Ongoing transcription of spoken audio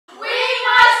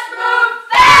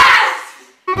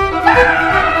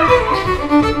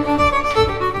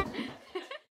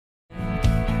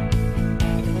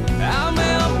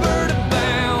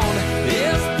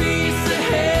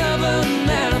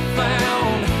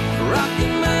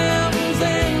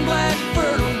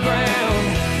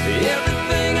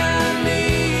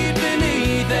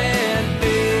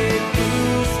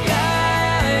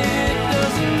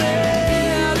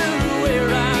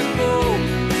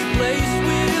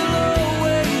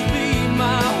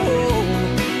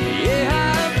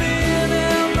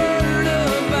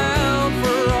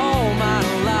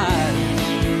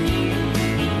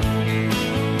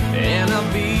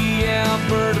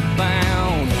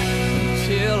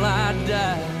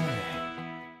die.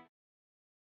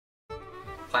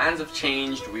 Plans have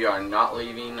changed. We are not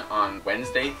leaving on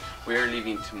Wednesday. We are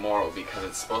leaving tomorrow because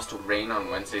it's supposed to rain on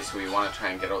Wednesday, so we want to try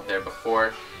and get out there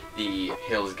before the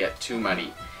hills get too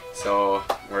muddy. So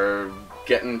we're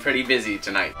getting pretty busy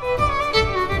tonight.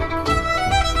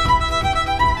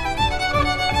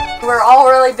 We're all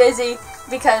really busy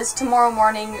because tomorrow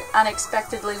morning,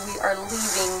 unexpectedly, we are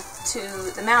leaving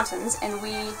to the mountains and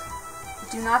we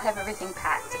do not have everything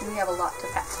packed and we have a lot to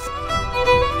pack.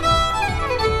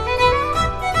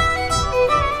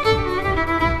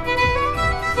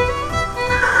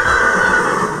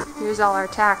 Here's all our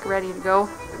tack ready to go.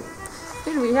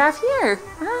 What do we have here?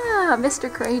 Ah,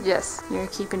 Mr. Courageous. You're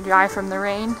keeping dry from the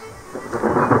rain.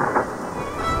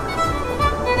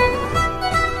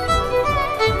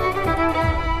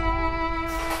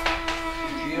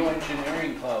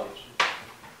 Geoengineering clouds.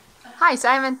 Hi,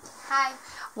 Simon. Hi.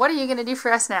 What are you going to do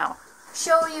for us now?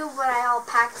 Show you what I all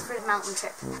packed for the mountain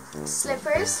trip.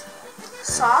 Slippers,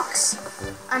 socks,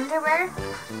 underwear,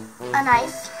 a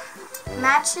knife,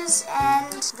 matches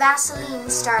and Vaseline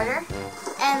starter,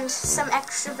 and some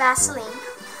extra Vaseline,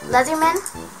 Leatherman,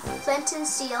 flint and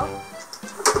steel,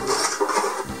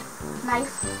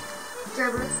 knife,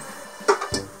 Gerber,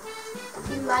 a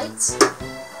few lights,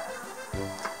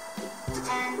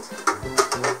 and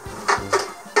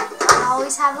I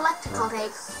always have electrical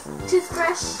tape,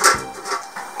 toothbrush,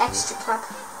 extra clip,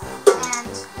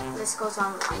 and this goes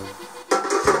on the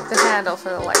light. The handle for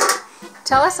the light.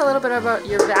 Tell us a little bit about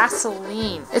your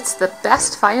Vaseline. It's the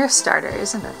best fire starter,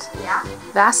 isn't it? Yeah.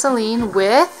 Vaseline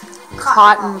with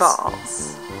cotton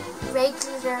balls.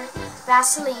 Regular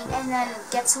Vaseline, and then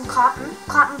get some cotton.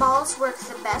 Cotton balls work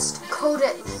the best. Coat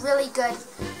it really good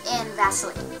in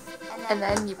Vaseline. And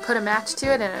then you put a match to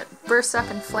it and it bursts up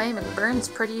in flame and burns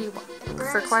for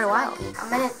quite a while. Like a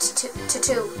minute to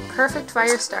two. Perfect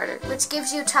fire starter. Which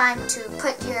gives you time to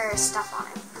put your stuff on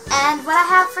it. And what I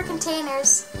have for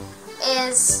containers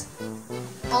is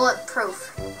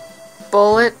bulletproof.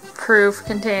 Bulletproof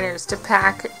containers to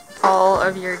pack all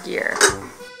of your gear.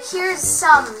 Here's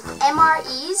some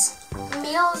MREs,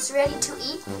 meals ready to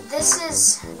eat. This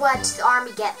is what the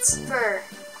army gets for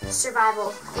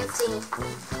survival if they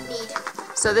need.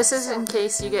 So this is in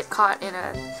case you get caught in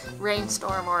a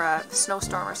rainstorm or a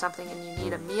snowstorm or something and you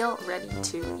need a meal ready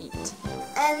to eat.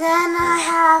 And then I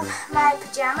have my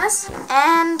pajamas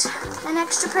and an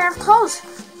extra pair of clothes.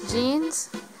 Jeans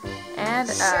and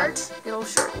a little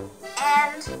shirt.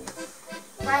 And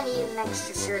I need an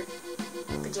extra shirt,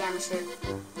 pajama shirt.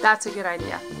 That's a good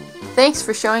idea. Thanks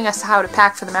for showing us how to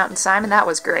pack for the mountain, Simon. That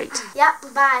was great.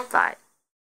 Yep, bye. Bye.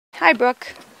 Hi,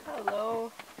 Brooke.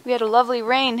 Hello. We had a lovely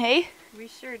rain, hey? We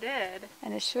sure did.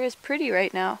 And it sure is pretty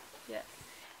right now. Yes.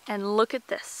 And look at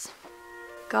this.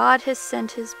 God has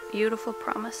sent his beautiful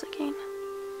promise again.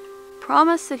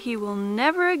 Promise that he will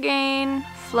never again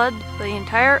flood the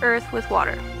entire earth with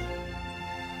water.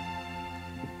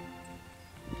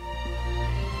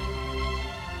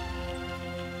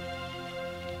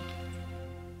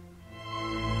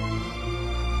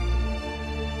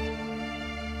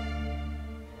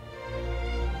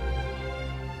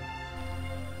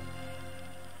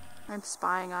 I'm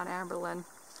spying on Amberlin.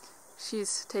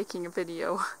 She's taking a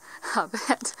video of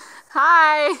it.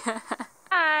 Hi!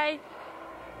 Hi!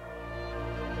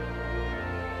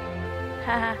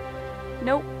 Haha.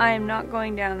 Nope, I am not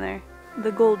going down there.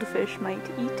 The goldfish might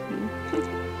eat me. The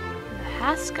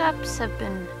hascups have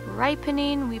been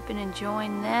ripening. We've been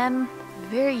enjoying them.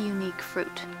 Very unique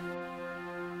fruit.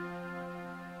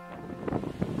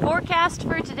 Forecast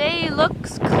for today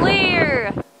looks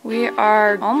clear! We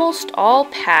are almost all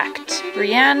packed.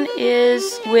 Breanne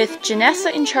is with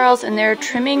Jenessa and Charles, and they're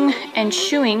trimming and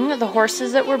shoeing the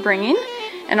horses that we're bringing,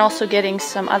 and also getting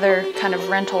some other kind of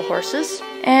rental horses.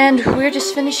 And we're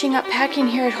just finishing up packing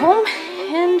here at home,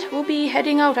 and we'll be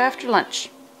heading out after lunch.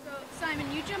 So,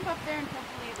 Simon, you jump up there and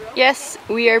hopefully row. Yes,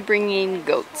 we are bringing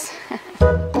goats.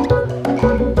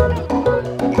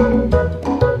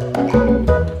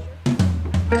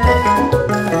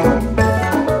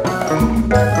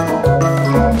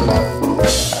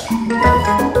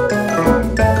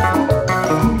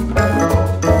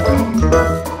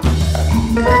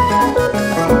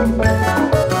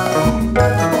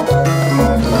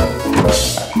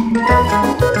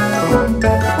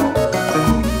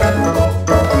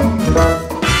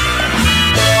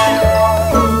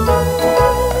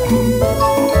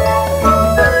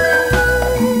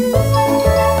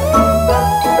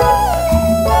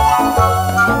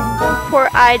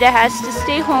 Ida has to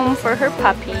stay home for her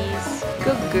puppies.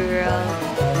 Good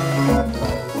girl.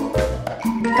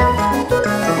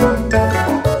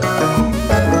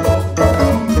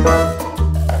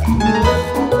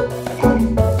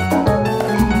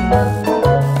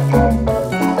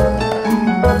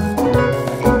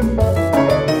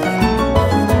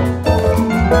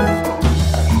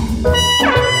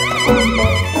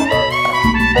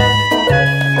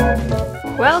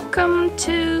 Welcome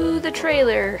to the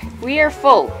trailer. We are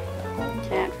full.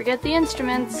 Can't forget the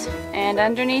instruments. And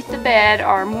underneath the bed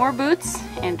are more boots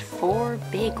and 4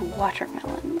 big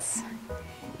watermelons.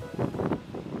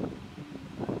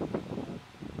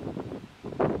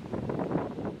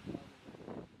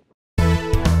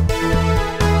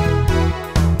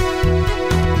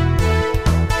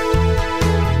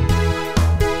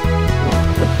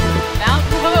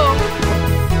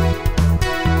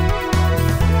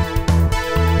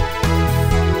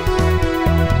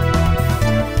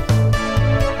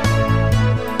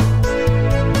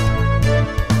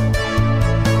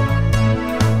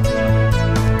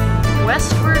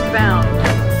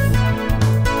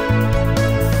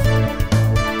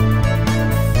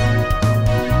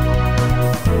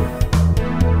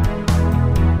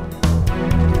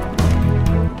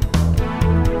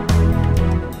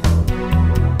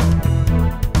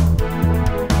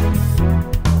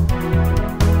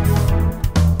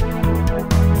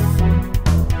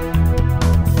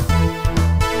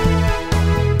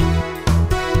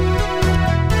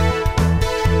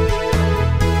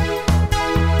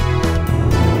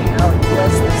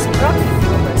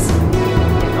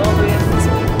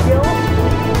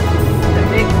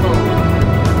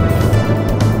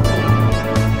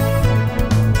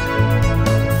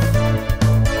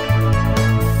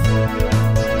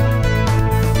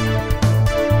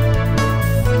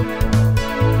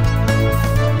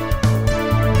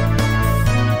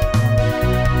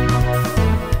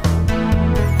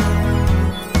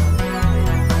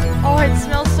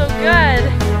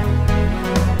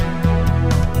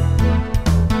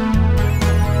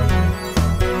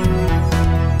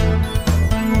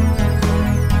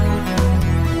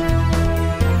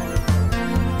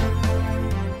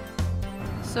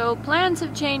 So plans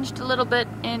have changed a little bit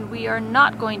and we are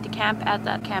not going to camp at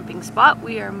that camping spot.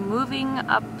 We are moving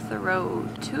up the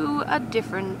road to a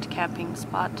different camping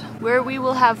spot where we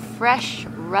will have fresh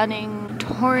running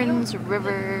Torrens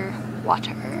River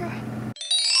water.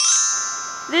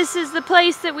 This is the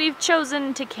place that we've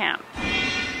chosen to camp.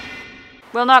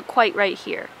 Well, not quite right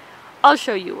here. I'll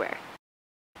show you where.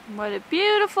 What a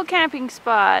beautiful camping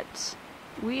spot.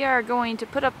 We are going to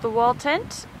put up the wall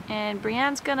tent and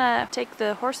Breanne's gonna take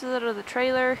the horses out of the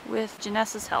trailer with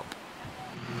Jenessa's help.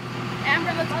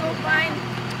 Amber, let's go find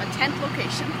a tent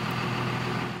location.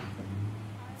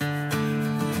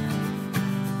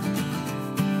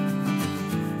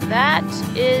 That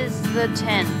is the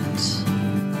tent.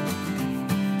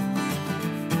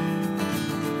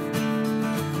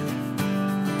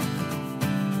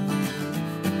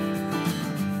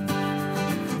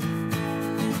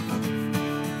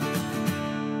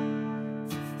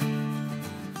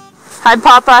 Hi,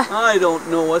 Papa. I don't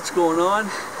know what's going on.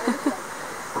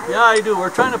 Yeah, I do.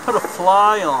 We're trying to put a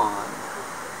fly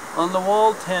on the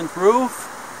wall tent roof.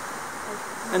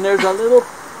 And there's a little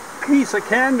piece of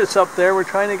canvas up there. We're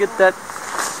trying to get that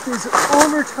piece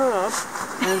over top,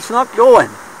 and it's not going.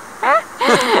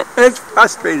 It's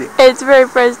frustrating. It's very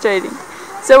frustrating.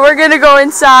 So we're going to go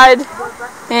inside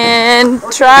and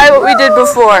try what we did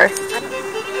before.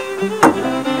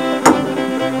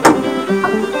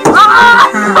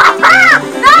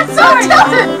 That's so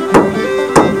tilted!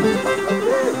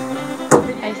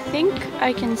 I think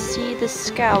I can see the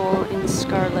scowl in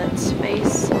Scarlett's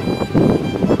face.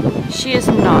 She is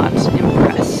not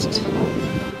impressed.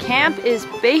 Camp is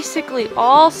basically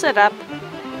all set up.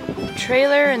 The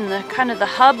trailer and the kind of the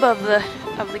hub of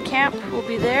the camp will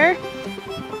be there.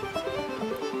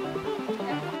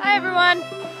 Hi everyone!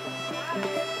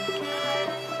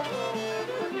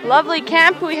 Lovely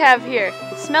camp we have here.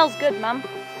 Smells good, Mom.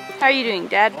 How are you doing,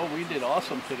 Dad? Oh, we did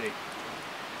awesome today.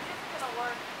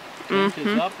 Tent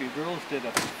is up. You girls did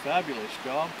a fabulous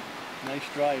job. Nice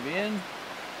drive in,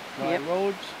 dry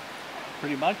roads,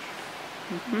 pretty much.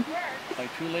 By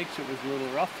 2 lakes it was a little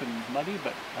rough and muddy,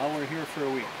 but now we're here for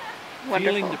a week.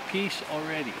 Wonderful. Feeling the peace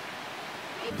already.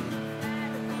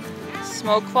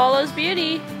 Smoke follows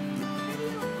beauty.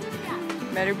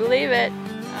 Better believe it.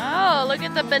 Oh, look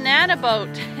at the banana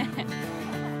boat. Dad,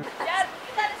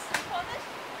 is that a sleep on this?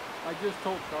 I just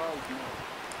told Charles, you know.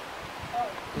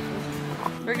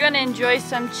 We're gonna enjoy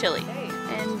some chili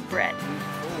and bread.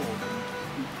 Oh.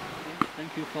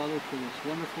 Thank you, Father, for this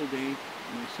wonderful day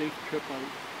and a safe trip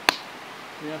out.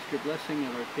 We ask your blessing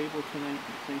at our table tonight,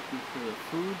 and thank you for the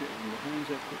food and the hands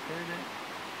that prepared it,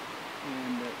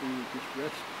 and that we would just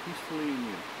rest peacefully in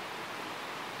you.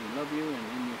 We love you, and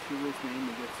in Yeshua's name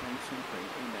we give thanks and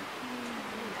praise. Amen.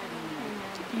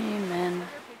 Amen.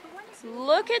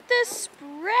 Look at this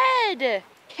spread!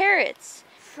 Carrots,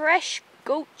 fresh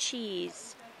goat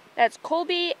cheese. That's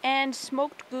Colby and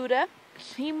smoked Gouda,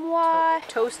 quinoa.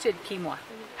 Toasted quinoa.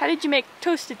 How did you make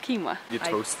toasted quinoa? You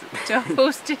toasted.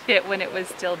 Toasted it when it was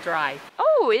still dry.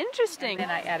 Oh, interesting. And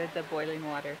then I added the boiling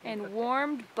water. And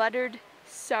warmed buttered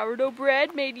sourdough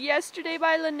bread made yesterday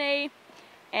by Linnae.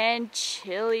 And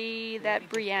chili that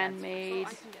Breanne made.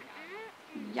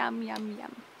 Yum, yum,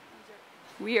 yum.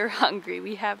 We are hungry.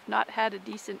 We have not had a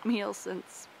decent meal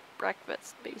since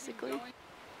breakfast, basically.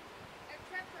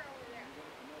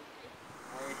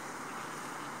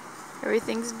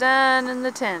 Everything's done in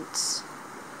the tent.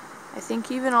 I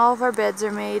think even all of our beds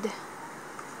are made.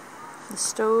 The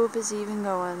stove is even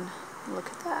going. Look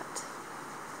at that.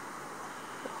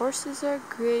 The horses are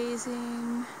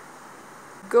grazing.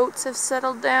 Goats have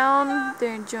settled down.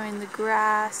 They're enjoying the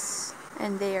grass.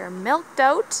 And they are milked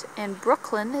out. And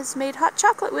Brooklyn has made hot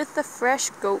chocolate with the fresh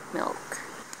goat milk.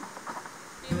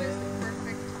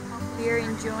 We are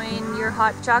enjoying your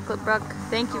hot chocolate, Brooke.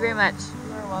 Thank you very much.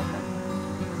 You're welcome.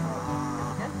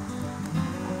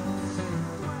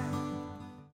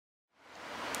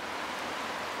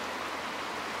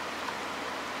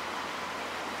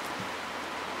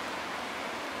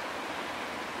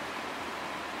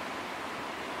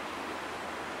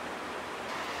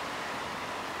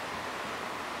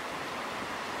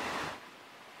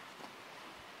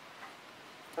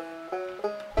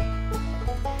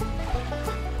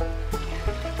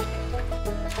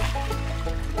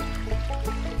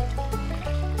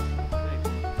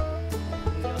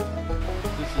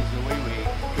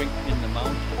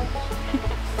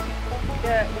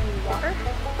 Water?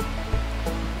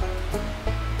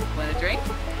 Want a drink?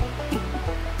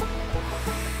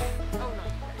 Oh no,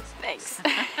 thanks.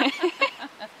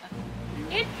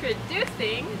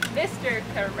 Introducing Mr.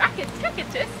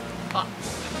 Caracaticatus Potts.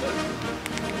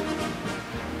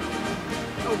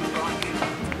 Oh,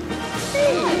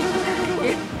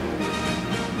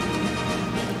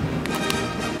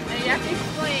 now you have to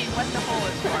explain what the hole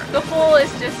is for. The hole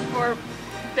is just for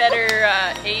better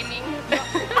aiming.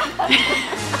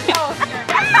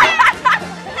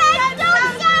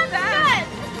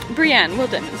 Breanne will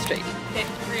demonstrate. Okay,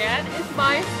 Breanne is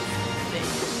my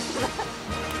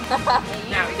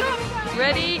Now we go.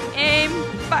 Ready, aim,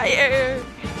 fire!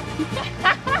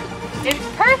 It's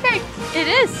perfect. It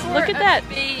is. Look at that.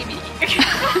 Baby.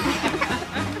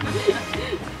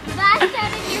 That's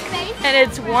out in your face. And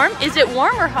it's warm. Is it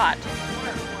warm or hot?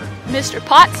 Mr.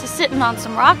 Potts is sitting on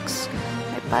some rocks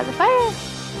right by the fire.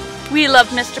 We love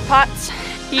Mr. Potts.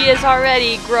 He has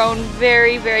already grown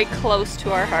very, very close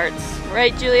to our hearts.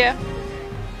 Right, Julia?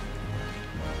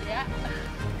 Yeah.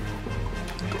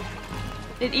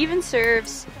 It even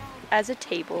serves as a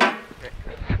table.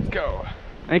 Let's go.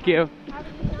 Thank you.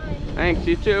 Thanks,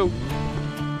 you too.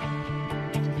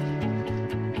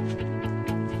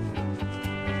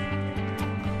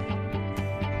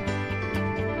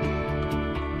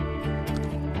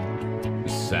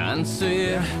 Sign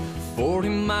said 40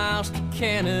 miles to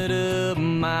Canada,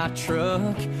 my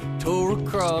truck tore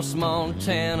across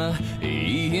Montana.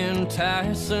 Ian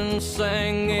Tyson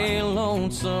sang a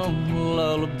lonesome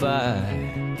lullaby.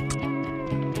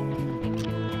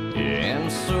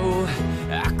 And so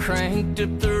I cranked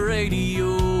up the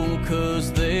radio,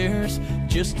 'cause there's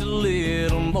just a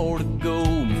little more to go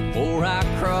before I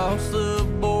cross the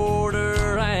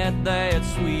border at that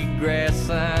sweetgrass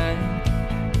sign.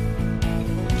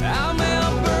 I'm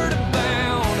Alberta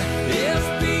bound, this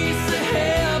piece of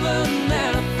heaven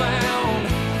that I found.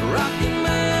 Rocky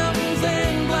mountains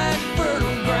and black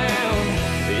fertile ground,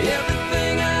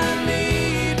 everything I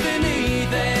need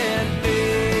beneath that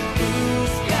big blue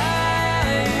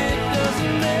sky. It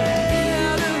doesn't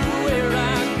matter where I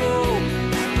go,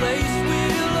 this place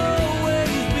will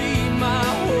always be my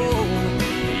home.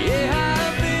 Yeah,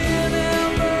 I've been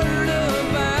Alberta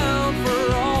bound for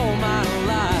all my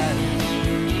life,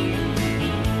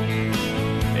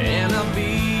 and I'll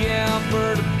be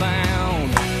Alberta bound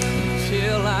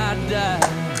till I die.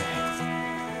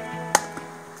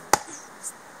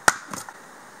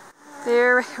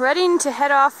 They're ready to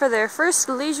head off for their first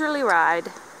leisurely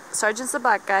ride. Sergeant's the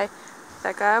black guy.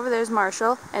 That guy over there is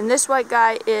Marshall. And this white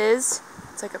guy is...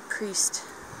 it's like a priest.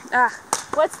 Ah,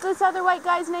 what's this other white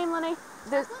guy's name, Linnae?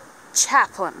 The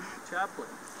chaplain. Chaplain.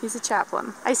 He's a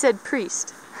chaplain. I said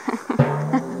priest.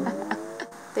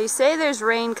 They say there's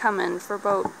rain coming for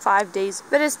about 5 days,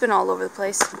 but it's been all over the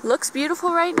place. Looks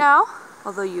beautiful right now,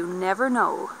 although you never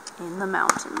know in the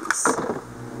mountains.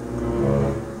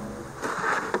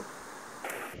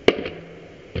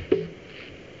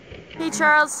 Hey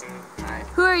Charles, Hi.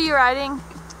 who are you riding?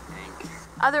 Hank.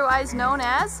 Otherwise known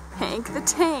as Hank the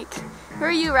Tank. Who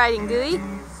are you riding, Gooey?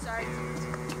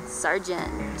 Sergeant.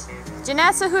 Sergeant.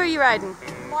 Jenessa, who are you riding?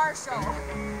 Marshall.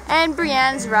 And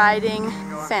Breanne's riding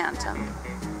Phantom.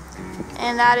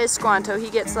 And that is Squanto. He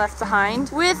gets left behind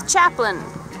with Chaplin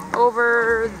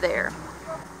over there.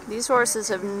 These horses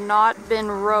have not been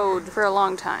rode for a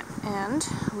long time, and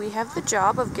we have the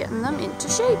job of getting them into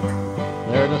shape.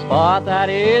 There's a spot that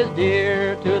is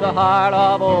dear to the heart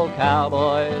of old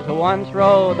cowboys who once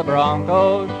rode the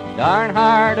broncos. Darn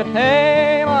hard to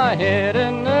tame a hit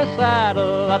in the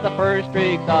saddle at the first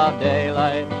streaks of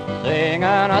daylight, singing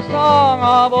a song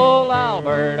of old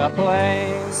Alberta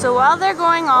plains. So while they're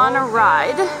going on a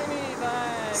ride,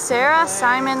 Sarah,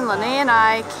 Simon, Linnae, and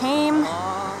I came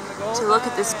to look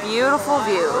at this beautiful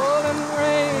view.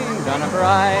 On a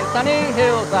bright sunny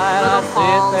hillside, I Little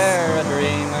falls. sit there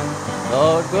a-dreaming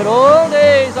those good old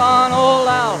days on old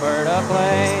Alberta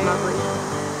plains.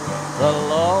 The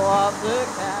low of the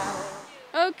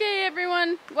cattle. Okay,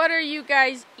 everyone, what are you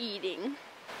guys eating?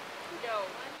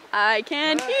 I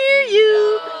can't hear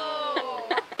you.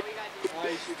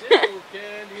 I still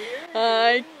can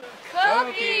hear.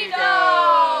 Cookie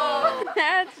dough.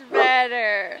 That's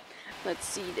better. Let's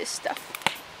see this stuff.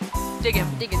 Dig it,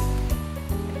 dig it.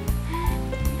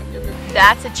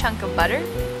 That's a chunk of butter,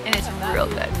 and it's real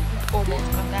good.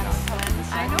 Almost got that on plan.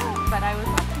 I know, but I was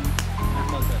lucky.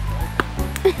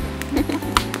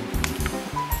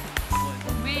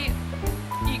 We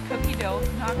eat cookie dough,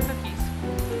 not cookies.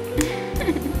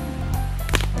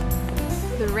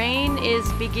 The rain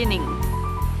is beginning.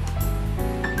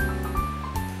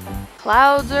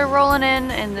 Clouds are rolling in,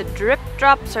 and the drip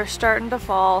drops are starting to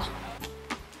fall.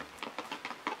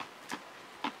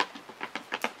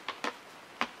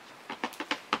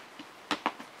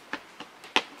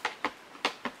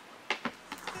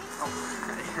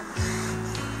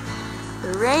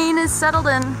 The rain is settled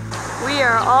in. We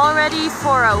are all ready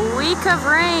for a week of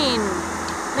rain.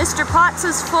 Mr. Potts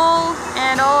is full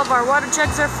and all of our water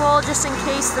jugs are full just in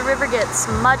case the river gets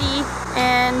muddy.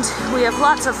 And we have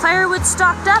lots of firewood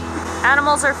stocked up.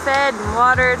 Animals are fed and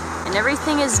watered and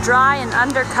everything is dry and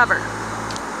under cover.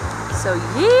 So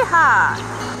yeehaw!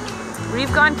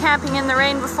 We've gone camping in the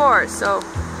rain before, so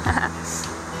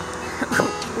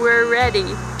we're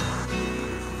ready.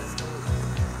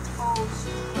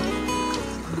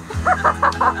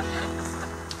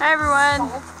 Hi everyone.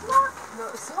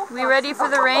 We ready for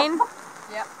the rain?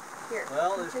 Yep. Here.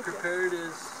 Well, as prepared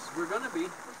as we're gonna be.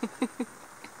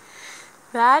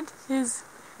 That is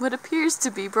what appears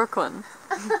to be Brooklyn.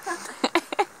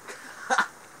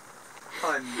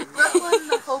 Brooklyn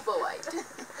the hoboite.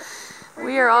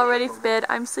 We are all ready for bed.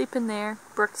 I'm sleeping there.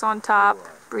 Brooke's on top.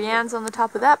 Breanne's on the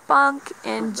top of that bunk.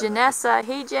 And Jenessa.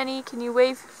 Hey Jenny, can you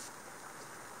wave?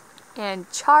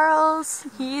 And Charles,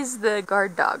 he's the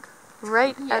guard dog.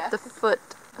 Right at the foot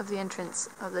of the entrance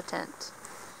of the tent.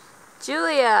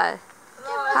 Julia!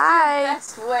 Hi!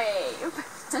 Best wave.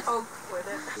 Oh, with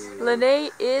it. Linnae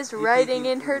is writing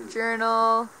in her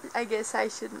journal. I guess I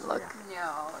shouldn't look.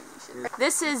 No, you shouldn't.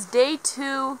 This is day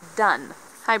 2 done.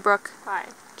 Hi Brooke. Hi.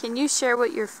 Can you share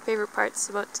what your favorite parts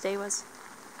about today was?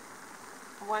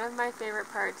 One of my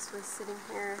favorite parts was sitting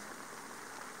here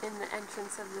in the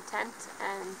entrance of the tent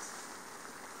and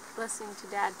listening to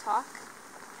Dad talk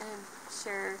and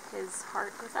share his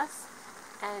heart with us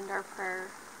and our prayer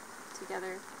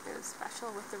together. It was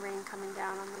special with the rain coming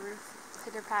down on the roof,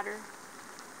 pitter patter,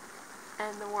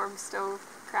 and the warm stove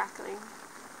crackling.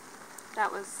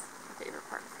 That was my favorite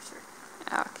part for sure.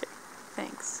 Okay,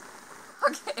 thanks.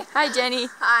 Okay. Hi Jenny.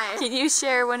 Hi. Can you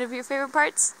share one of your favorite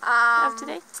parts of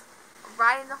today?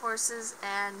 Riding the horses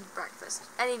and breakfast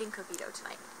and eating cookie dough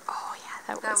tonight. Oh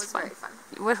yeah, that was fun. Very fun.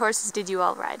 What horses did you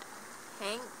all ride?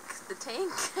 Hank, the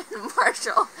tank, and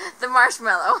Marshall, the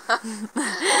marshmallow.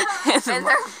 And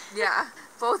they're, yeah,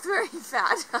 both very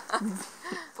fat.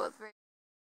 Both very.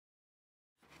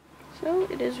 So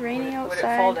it is raining outside.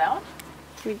 Would it fall down?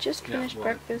 We just finished well,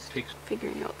 breakfast, takes-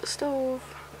 figuring out the stove.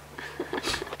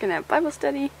 Gonna have Bible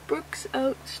study. Brooke's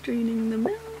out straining the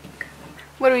milk.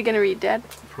 What are we gonna read, Dad?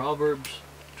 Proverbs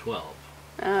 12.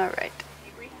 Alright.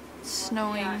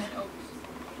 Snowing. Yeah,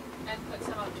 and put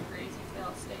some out to graze if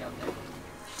they'll stay out there.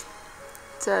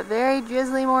 It's a very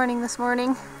drizzly morning this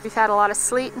morning. We've had a lot of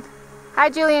sleet. Hi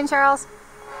Julie and Charles.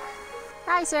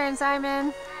 Hi Sarah and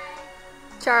Simon.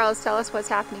 Charles, tell us what's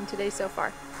happening today so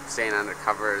far. Staying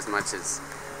undercover as much as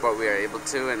what we are able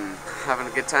to and having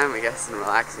a good time, I guess, and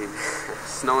relaxing.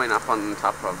 Snowing up on the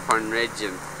top of Horn Ridge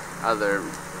and other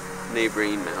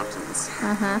neighboring mountains.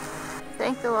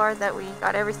 Thank the Lord that we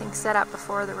got everything set up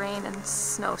before the rain and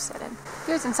snow set in.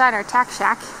 Here's inside our tack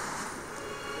shack.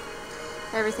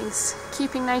 Everything's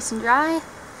keeping nice and dry.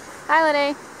 Hi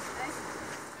Linnae.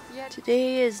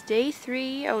 Today is day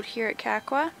 3 out here at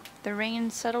Kakwa. The rain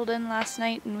settled in last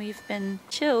night and we've been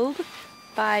chilled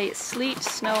by sleet,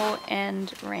 snow,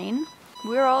 and rain.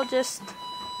 We're all just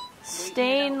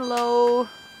staying low,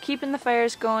 keeping the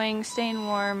fires going, staying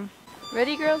warm.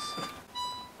 Ready, girls?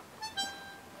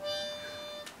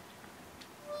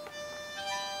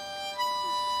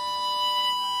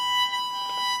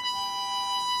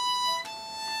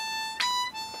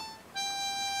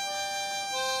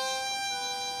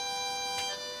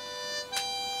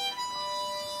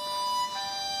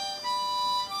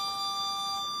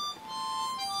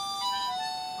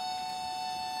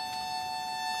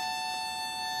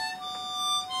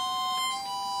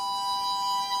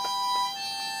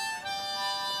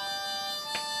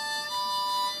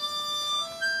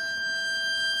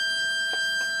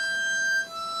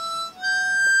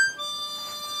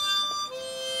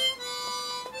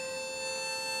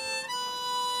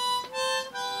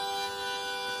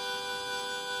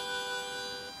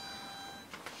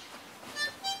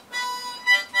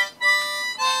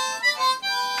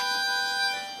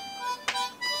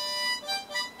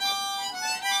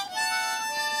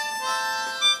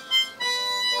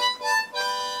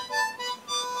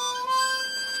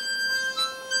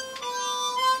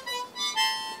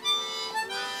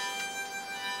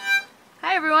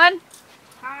 Hi everyone!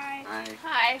 Hi. Hi.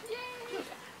 Hi.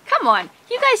 Come on,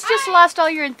 you guys just lost all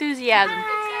your enthusiasm.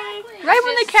 Right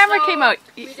when the camera came out.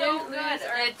 We didn't lose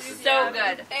our It's so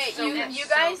good. Hey, So good. you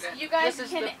guys This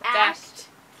is can the act.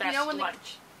 best know when the-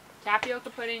 lunch. Tapioca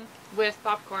pudding with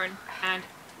popcorn and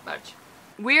fudge.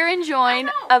 We're enjoying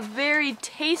a very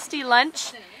tasty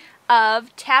lunch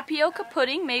of tapioca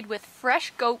pudding made with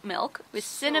fresh goat milk with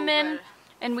cinnamon,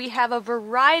 and we have a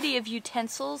variety of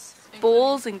utensils,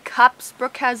 bowls and cups.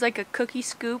 Brooke has like a cookie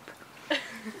scoop.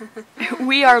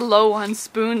 We are low on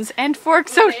spoons and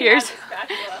forks out here.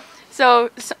 So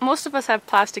most of us have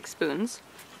plastic spoons,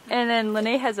 and then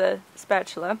Linnae has a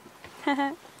spatula.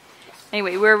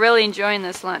 Anyway, we're really enjoying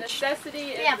this lunch. Necessity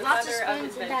is Yeah, the lots of mother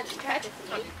of spoons in that invention.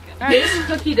 This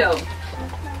cookie dough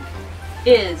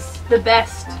is the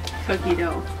best cookie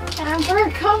dough. Amber,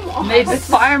 come on. Made with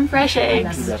farm fresh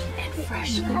eggs and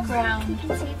freshly ground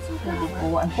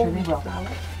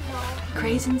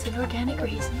raisins and organic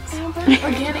raisins,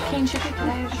 organic cane sugar, did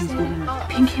I ever say that?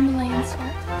 Pink Himalayan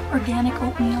salt, organic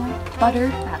oatmeal, butter,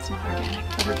 that's not organic,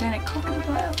 but organic coconut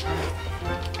oil,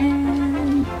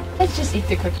 and Let's just eat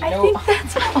the cookie I dough. think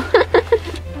that's all.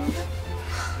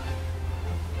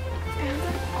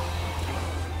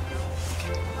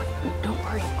 Don't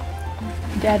worry.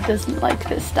 Dad doesn't like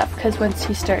this stuff because once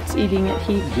he starts eating it,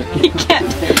 he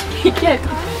can't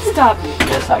stop.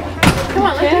 Yes, I can. Come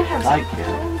on, let me have I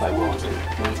can if I want to.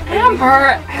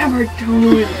 Amber,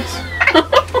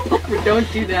 don't.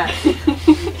 Don't do that.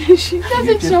 She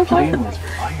doesn't Just choke playing me. with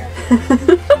fire.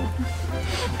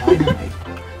 Dynamite.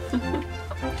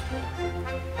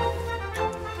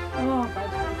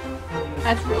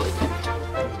 That's really good.